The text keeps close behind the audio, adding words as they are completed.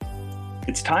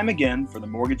It's time again for the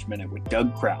Mortgage Minute with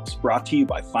Doug Kraus, brought to you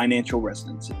by Financial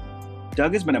Residency.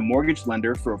 Doug has been a mortgage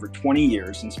lender for over 20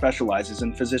 years and specializes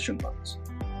in physician loans.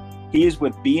 He is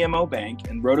with BMO Bank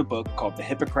and wrote a book called The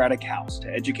Hippocratic House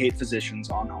to educate physicians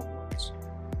on home loans.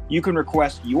 You can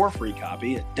request your free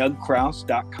copy at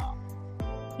dougkraus.com.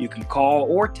 You can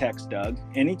call or text Doug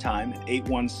anytime at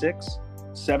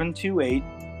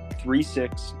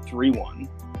 816-728-3631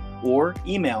 or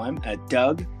email him at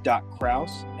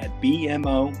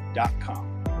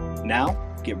doug.kraus@bmo.com.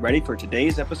 Now, get ready for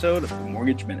today's episode of the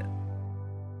Mortgage Minute.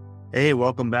 Hey,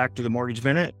 welcome back to the Mortgage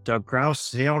Minute. Doug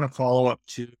Kraus. Hey, I want to follow up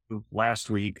to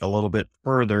last week a little bit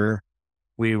further.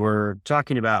 We were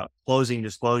talking about closing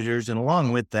disclosures, and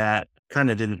along with that,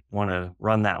 kind of didn't want to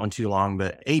run that one too long,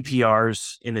 but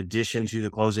APRs in addition to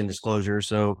the closing disclosure.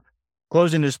 So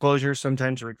closing disclosure,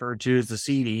 sometimes referred to as the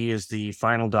CD, is the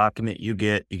final document you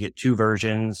get. You get two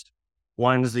versions.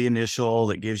 One's the initial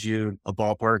that gives you a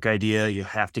ballpark idea. You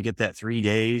have to get that 3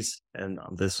 days. And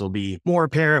this will be more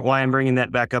apparent why I'm bringing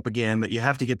that back up again, but you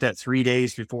have to get that 3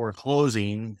 days before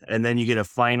closing. And then you get a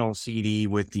final CD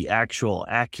with the actual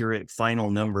accurate final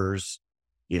numbers,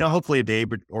 hopefully a day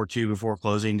or two before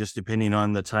closing, just depending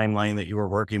on the timeline that you were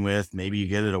working with. Maybe you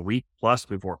get it a week plus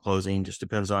before closing, just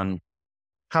depends on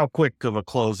how quick of a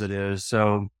close it is.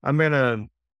 So I'm going to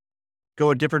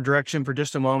go a different direction for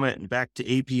just a moment and back to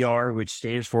APR, which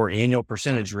stands for annual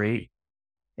percentage rate.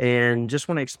 And just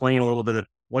want to explain a little bit of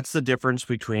what's the difference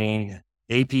between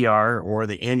APR, or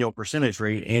the annual percentage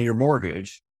rate, and your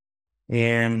mortgage.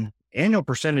 And annual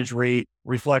percentage rate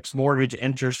reflects mortgage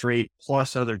interest rate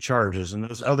plus other charges. And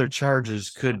those other charges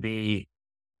could be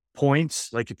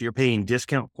points, like if you're paying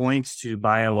discount points to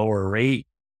buy a lower rate,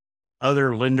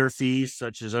 other lender fees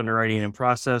such as underwriting and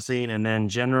processing, and then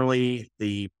generally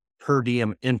the per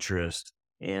diem interest.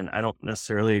 And I don't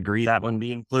necessarily agree that one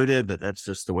be included, but that's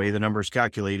just the way the number's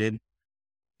calculated.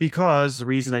 Because the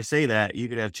reason I say that, you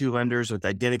could have two lenders with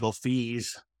identical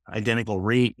fees, identical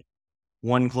rate,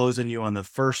 one closing you on the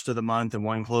first of the month and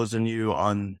one closing you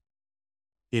on,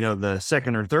 the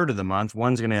second or third of the month.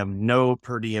 One's going to have no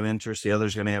per diem interest. The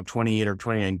other's going to have 28 or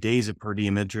 29 days of per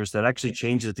diem interest. That actually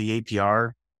changes the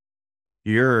APR.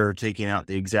 You're taking out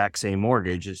the exact same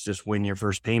mortgage. It's just when your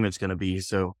first payment's going to be.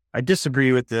 So I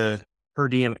disagree with the per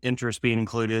diem interest being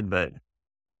included, but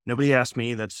nobody asked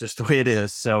me. That's just the way it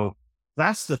is. So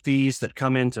that's the fees that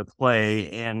come into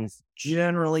play. And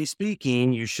generally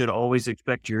speaking, you should always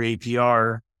expect your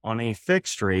APR on a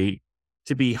fixed rate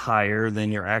to be higher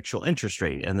than your actual interest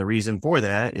rate. And the reason for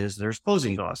that is there's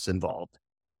closing costs involved.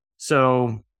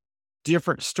 So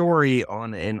different story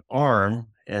on an ARM,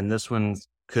 and this one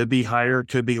could be higher,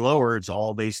 could be lower. It's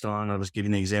all based on, I was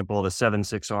giving the example of a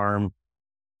 7/6 ARM.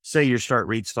 Say your start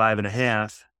rate's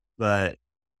 5.5, but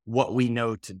what we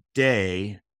know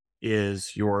today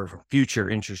is your future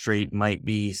interest rate might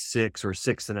be 6 or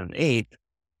 6.125.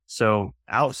 So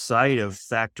outside of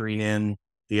factoring in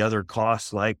the other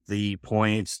costs like the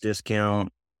points,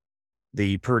 discount,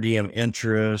 the per diem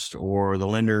interest, or the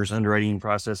lender's underwriting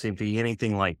processing fee,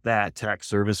 anything like that, tax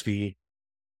service fee,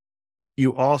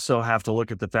 you also have to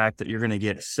look at the fact that you're going to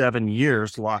get 7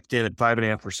 years locked in at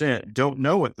 5.5%. Don't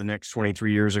know what the next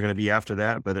 23 years are going to be after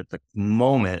that. But at the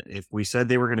moment, if we said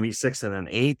they were going to be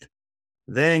 6.125,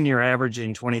 then you're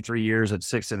averaging 23 years at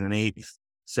 6.125,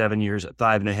 7 years at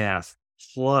 5.5,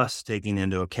 plus taking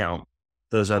into account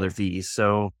those other fees.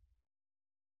 So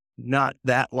not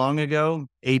that long ago,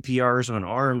 APRs on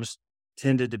ARMs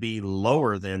tended to be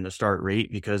lower than the start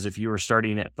rate, because if you were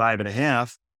starting at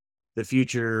 5.5, the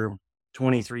future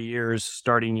 23 years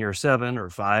starting year 7 or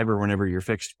 5, or whenever your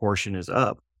fixed portion is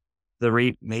up, the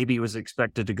rate maybe was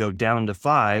expected to go down to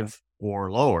 5 or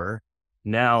lower.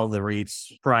 Now the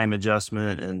rate's prime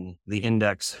adjustment and the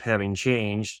index having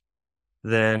changed,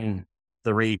 then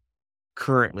the rate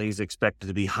currently is expected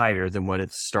to be higher than what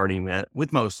it's starting at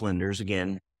with most lenders.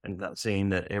 Again, I'm not saying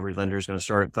that every lender is going to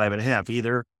start at 5.5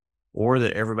 either, or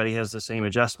that everybody has the same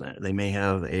adjustment. They may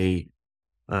have a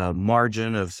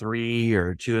margin of 3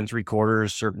 or 2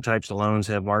 3/4. Certain types of loans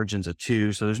have margins of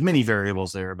 2. So there's many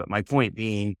variables there. But my point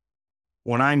being,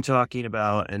 when I'm talking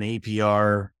about an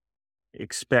APR,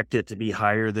 expect it to be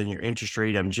higher than your interest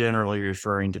rate, I'm generally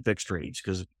referring to fixed rates,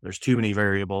 because there's too many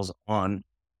variables on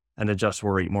an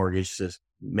adjustable rate mortgage to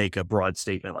make a broad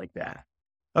statement like that.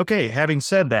 Okay, having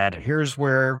said that, here's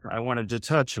where I wanted to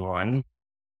touch on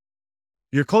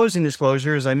your closing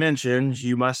disclosure. As I mentioned,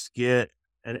 you must get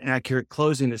an accurate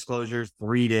closing disclosure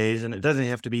 3 days, and it doesn't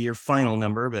have to be your final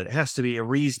number, but it has to be a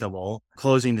reasonable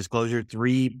closing disclosure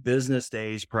 3 business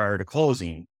days prior to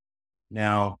closing.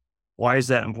 Now, why is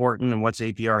that important, and what's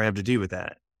APR have to do with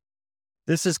that?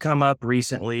 This has come up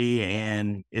recently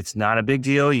and it's not a big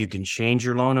deal. You can change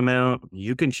your loan amount.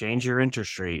 You can change your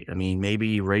interest rate. I mean,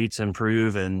 maybe rates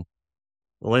improve and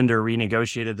the lender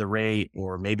renegotiated the rate,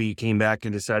 or maybe you came back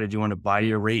and decided you want to buy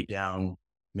your rate down.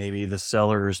 Maybe the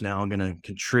seller is now going to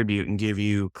contribute and give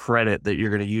you credit that you're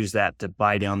going to use that to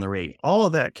buy down the rate. All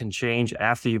of that can change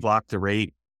after you've locked the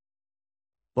rate.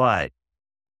 But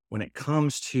when it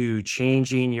comes to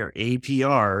changing your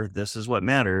APR, this is what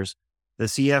matters. The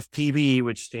CFPB,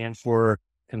 which stands for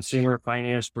Consumer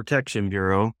Finance Protection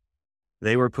Bureau,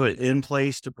 they were put in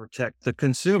place to protect the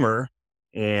consumer.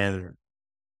 And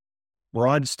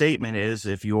broad statement is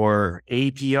if your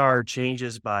APR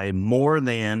changes by more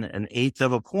than 1/8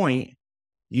 of a point,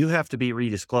 you have to be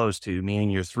redisclosed to, meaning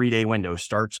your 3-day window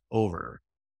starts over.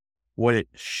 What it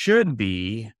should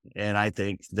be, and I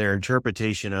think their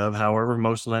interpretation of, however,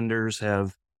 most lenders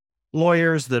have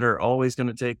lawyers that are always going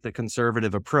to take the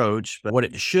conservative approach, but what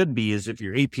it should be is if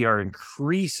your APR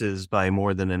increases by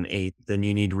more than 1/8, then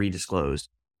you need redisclosed.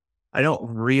 I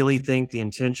don't really think the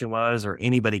intention was, or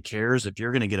anybody cares. If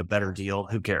you're going to get a better deal,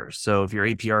 who cares? So if your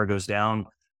APR goes down,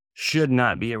 should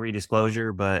not be a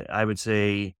redisclosure, but I would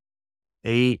say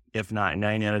 8, if not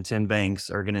 9 out of 10 banks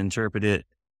are going to interpret it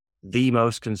the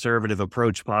most conservative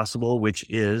approach possible, which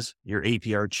is your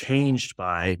APR changed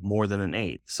by more than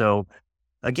 1/8. So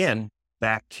again,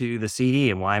 back to the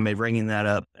CD, and why am I bringing that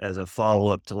up as a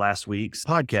follow-up to last week's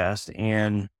podcast?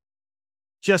 And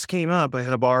just came up, I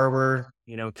had a borrower,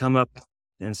 come up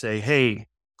and say, hey,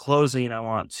 closing, I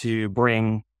want to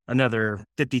bring another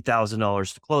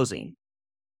 $50,000 to closing.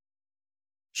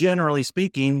 Generally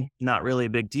speaking, not really a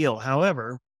big deal.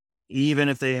 However, even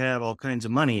if they have all kinds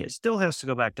of money, it still has to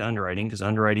go back to underwriting, because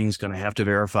underwriting is going to have to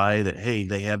verify that, hey,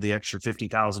 they have the extra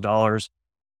 $50,000.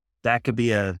 That could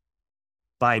be a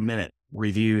 5-minute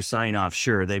review, sign off.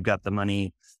 Sure, they've got the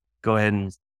money. Go ahead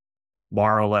and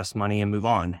borrow less money and move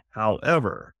on.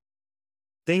 However,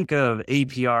 think of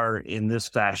APR in this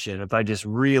fashion. If I just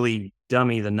really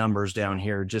dummy the numbers down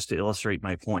here just to illustrate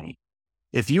my point.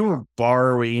 If you were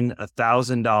borrowing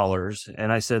 $1,000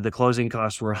 and I said the closing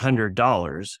costs were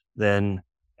 $100, then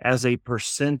as a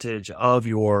percentage of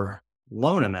your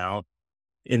loan amount,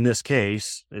 in this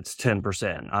case, it's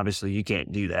 10%. Obviously, you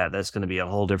can't do that. That's going to be a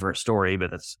whole different story, but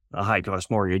that's a high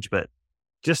cost mortgage. But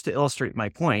just to illustrate my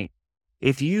point,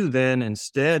 if you then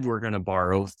instead were going to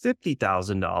borrow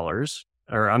 $50,000,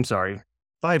 or I'm sorry,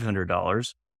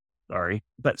 $500,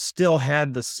 but still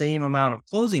had the same amount of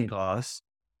closing costs,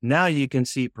 now you can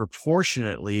see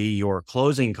proportionately your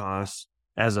closing costs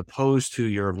as opposed to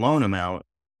your loan amount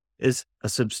is a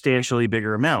substantially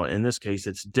bigger amount. In this case,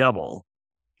 it's double.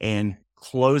 And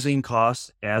closing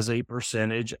costs as a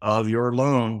percentage of your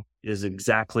loan is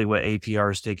exactly what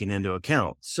APR is taking into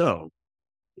account. So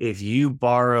if you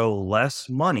borrow less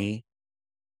money,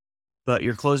 but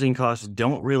your closing costs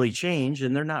don't really change,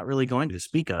 and they're not really going to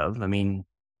speak of. I mean,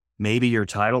 maybe your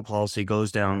title policy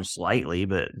goes down slightly,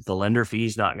 but the lender fee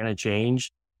is not going to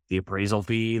change. The appraisal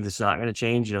fee, that's not going to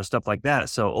change, stuff like that.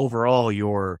 So overall,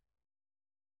 your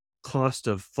cost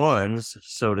of funds,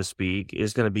 so to speak,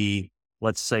 is going to be,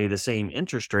 let's say, the same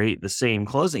interest rate, the same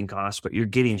closing costs, but you're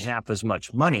getting half as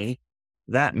much money.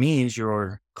 That means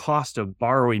your cost of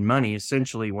borrowing money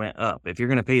essentially went up. If you're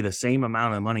going to pay the same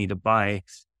amount of money to buy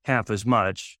half as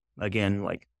much, again,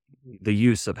 like the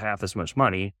use of half as much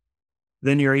money,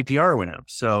 then your APR went up.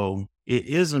 So it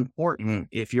is important,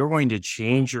 if you're going to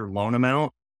change your loan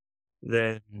amount,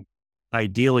 then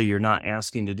ideally you're not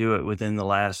asking to do it within the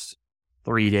last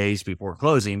 3 days before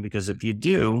closing, because if you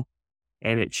do,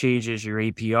 and it changes your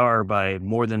APR by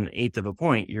more than 1/8 of a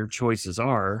point, your choices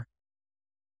are,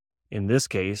 in this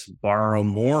case, borrow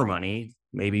more money,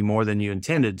 maybe more than you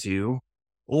intended to,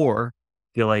 or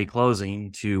delay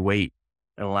closing to wait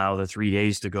and allow the 3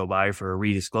 days to go by for a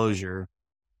redisclosure.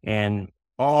 And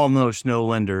almost no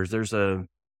lenders, there's a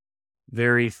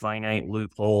very finite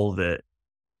loophole that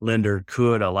lender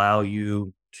could allow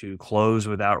you to close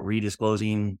without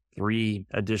redisclosing 3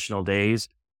 additional days.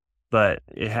 But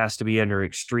it has to be under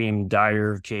extreme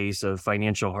dire case of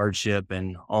financial hardship,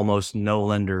 and almost no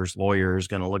lender's lawyer is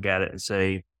going to look at it and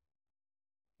say,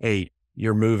 hey,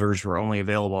 your movers were only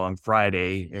available on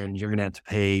Friday and you're going to have to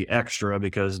pay extra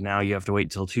because now you have to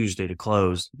wait till Tuesday to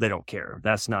close. They don't care.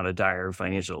 That's not a dire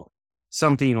financial.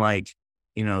 Something like,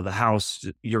 the house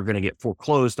you're going to get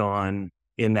foreclosed on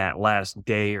in that last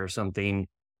day or something,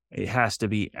 it has to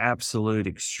be absolute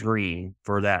extreme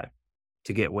for that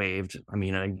to get waived. I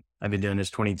mean, I've been doing this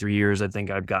 23 years. I think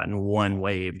I've gotten one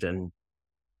waived, and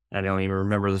I don't even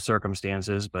remember the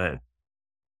circumstances. But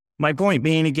my point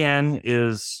being, again,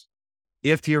 is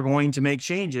if you're going to make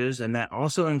changes, and that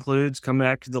also includes come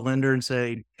back to the lender and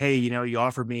say, hey, you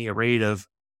offered me a rate of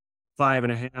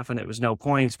 5.5 and it was no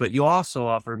points, but you also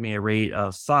offered me a rate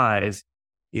of 5,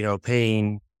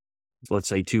 paying, let's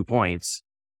say 2 points.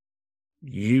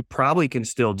 You probably can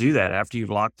still do that after you've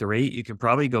locked the rate. You can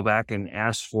probably go back and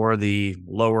ask for the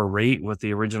lower rate with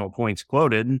the original points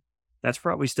quoted. That's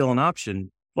probably still an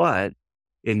option, but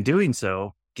in doing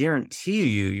so, guarantee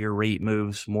you your rate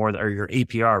moves more, or your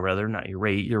APR rather, not your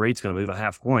rate. Your rate's going to move a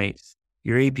half point.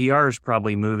 Your APR is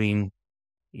probably moving,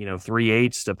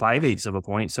 3/8 to 5/8 of a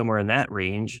point, somewhere in that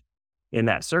range in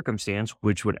that circumstance,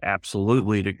 which would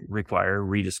absolutely require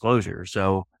redisclosure.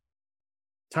 So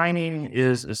timing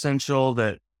is essential,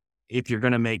 that if you're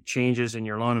going to make changes in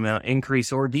your loan amount,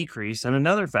 increase or decrease. And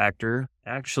another factor,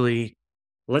 actually,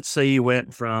 let's say you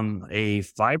went from a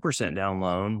 5% down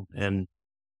loan, and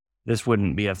this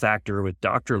wouldn't be a factor with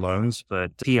doctor loans,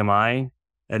 but PMI,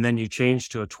 and then you change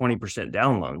to a 20%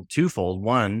 down loan, twofold.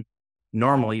 One,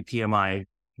 normally PMI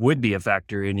would be a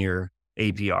factor in your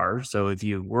APR. So if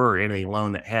you were in a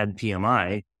loan that had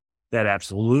PMI, that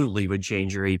absolutely would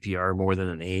change your APR more than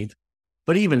an 8.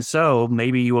 But even so,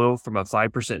 maybe you go from a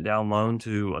 5% down loan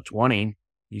to a 20.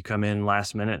 You come in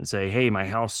last minute and say, hey, my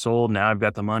house sold. Now I've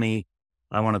got the money.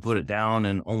 I want to put it down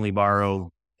and only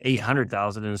borrow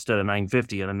 800,000 instead of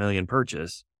 950 on a million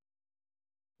purchase.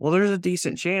 Well, there's a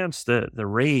decent chance that the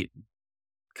rate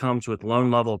comes with loan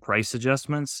level price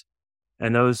adjustments,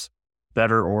 and those,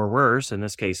 better or worse, in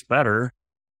this case, better,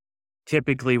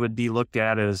 typically would be looked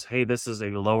at as, hey, this is a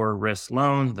lower risk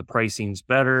loan. The pricing's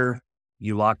better.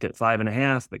 You locked at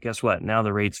 5.5, but guess what? Now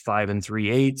the rate's 5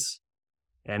 3/8.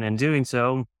 And in doing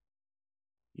so,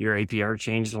 your APR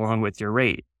changed along with your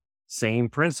rate. Same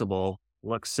principle,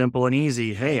 looks simple and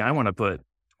easy. Hey, I want to put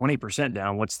 20%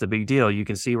 down. What's the big deal? You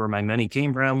can see where my money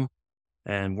came from,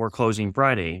 and we're closing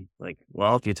Friday. Like,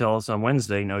 well, if you tell us on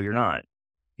Wednesday, no, you're not.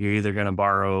 You're either going to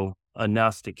borrow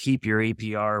enough to keep your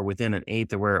APR within an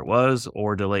 1/8 of where it was,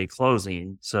 or delay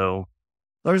closing. So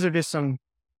those are just some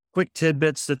quick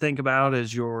tidbits to think about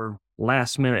as your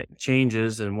last minute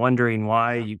changes and wondering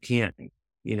why you can't,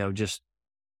 just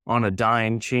on a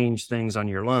dime change things on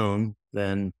your loan.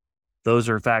 Then those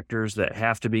are factors that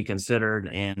have to be considered,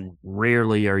 and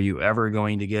rarely are you ever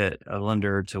going to get a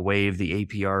lender to waive the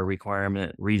APR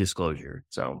requirement redisclosure.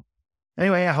 So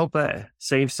anyway, I hope that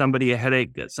saves somebody a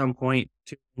headache at some point.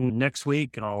 Next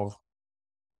week, I'll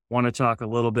want to talk a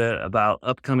little bit about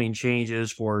upcoming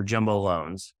changes for jumbo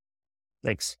loans.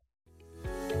 Thanks.